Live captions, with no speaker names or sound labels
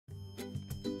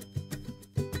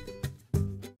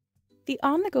The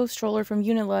on-the-go stroller from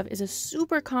Unilove is a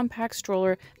super compact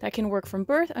stroller that can work from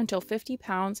birth until 50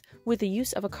 pounds with the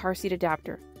use of a car seat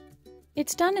adapter.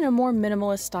 It's done in a more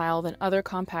minimalist style than other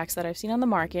compacts that I've seen on the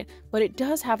market, but it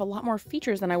does have a lot more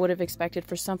features than I would have expected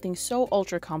for something so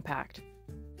ultra compact.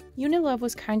 Unilove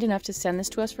was kind enough to send this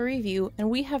to us for review, and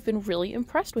we have been really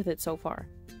impressed with it so far.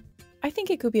 I think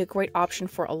it could be a great option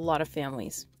for a lot of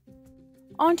families.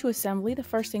 On to assembly, the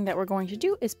first thing that we're going to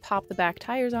do is pop the back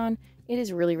tires on. It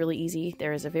is really easy.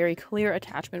 There is a very clear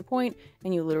attachment point,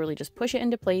 and you literally just push it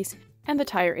into place, and the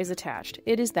tire is attached.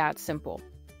 It is that simple.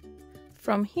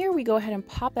 From here, we go ahead and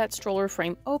pop that stroller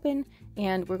frame open,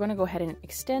 and we're going to go ahead and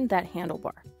extend that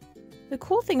handlebar. The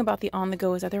cool thing about the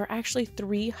on-the-go is that there are actually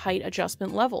 3 height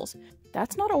adjustment levels.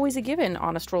 That's not always a given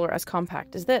on a stroller as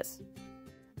compact as this.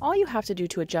 All you have to do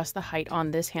to adjust the height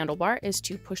on this handlebar is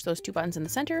to push those 2 buttons in the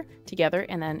center together,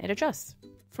 and then it adjusts.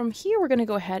 From here, we're going to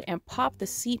go ahead and pop the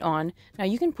seat on. Now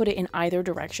you can put it in either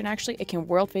direction actually. It can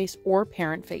world face or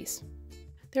parent face.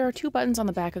 There are 2 buttons on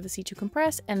the back of the seat to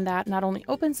compress, and that not only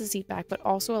opens the seat back, but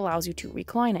also allows you to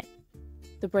recline it.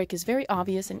 The brake is very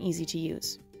obvious and easy to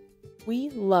use. We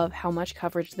love how much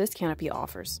coverage this canopy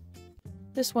offers.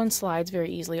 This one slides very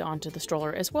easily onto the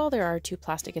stroller as well. There are 2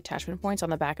 plastic attachment points on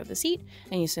the back of the seat,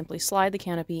 and you simply slide the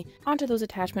canopy onto those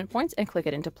attachment points and click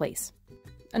it into place.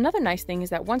 Another nice thing is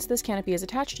that once this canopy is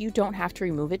attached, you don't have to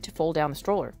remove it to fold down the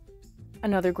stroller.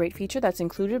 Another great feature that's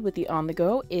included with the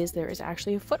on-the-go is there is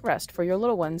actually a footrest for your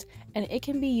little ones, and it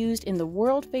can be used in the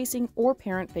world-facing or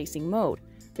parent-facing mode.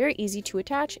 Very easy to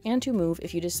attach and to move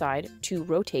if you decide to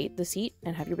rotate the seat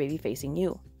and have your baby facing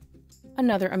you.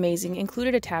 Another amazing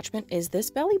included attachment is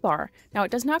this belly bar. Now,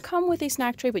 it does not come with a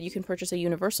snack tray, but you can purchase a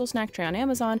universal snack tray on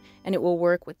Amazon, and it will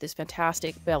work with this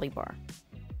fantastic belly bar.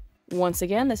 Once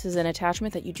again, this is an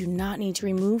attachment that you do not need to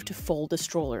remove to fold the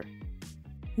stroller.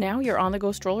 Now your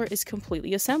on-the-go stroller is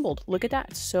completely assembled. Look at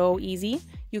that, it's so easy.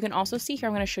 You can also see here,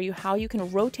 I'm going to show you how you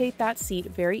can rotate that seat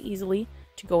very easily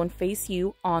to go and face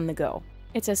you on the go.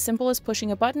 It's as simple as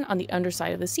pushing a button on the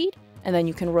underside of the seat, and then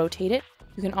you can rotate it.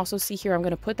 You can also see here, I'm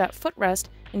going to put that footrest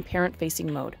in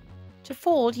parent-facing mode. To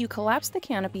fold, you collapse the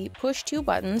canopy, push 2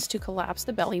 buttons to collapse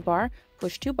the belly bar,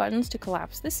 push 2 buttons to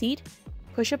collapse the seat,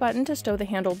 push a button to stow the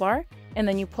handlebar, and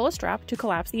then you pull a strap to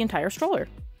collapse the entire stroller.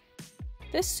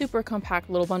 This super compact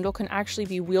little bundle can actually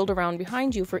be wheeled around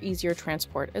behind you for easier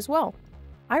transport as well.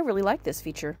 I really like this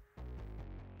feature.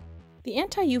 The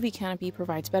anti-UV canopy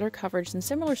provides better coverage than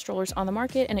similar strollers on the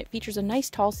market, and it features a nice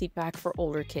tall seat back for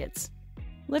older kids.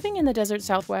 Living in the desert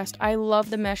Southwest, I love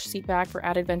the mesh seat back for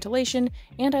added ventilation,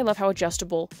 and I love how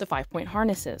adjustable the 5-point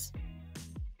harness is.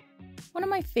 One of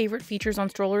my favorite features on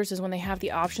strollers is when they have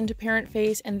the option to parent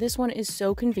face, and this one is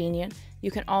so convenient.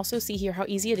 You can also see here how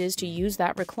easy it is to use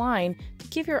that recline to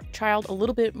give your child a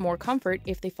little bit more comfort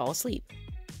if they fall asleep.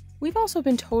 We've also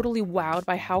been totally wowed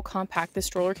by how compact this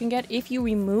stroller can get if you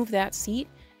remove that seat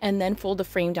and then fold the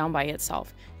frame down by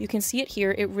itself. You can see it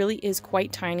here, it really is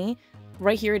quite tiny.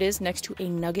 Right here it is next to a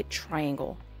nugget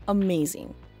triangle.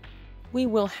 Amazing. We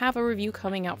will have a review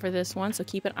coming out for this one, so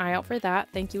keep an eye out for that.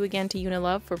 Thank you again to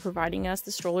Unilove for providing us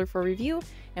the stroller for review,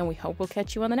 and we hope we'll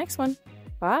catch you on the next one.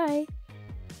 Bye!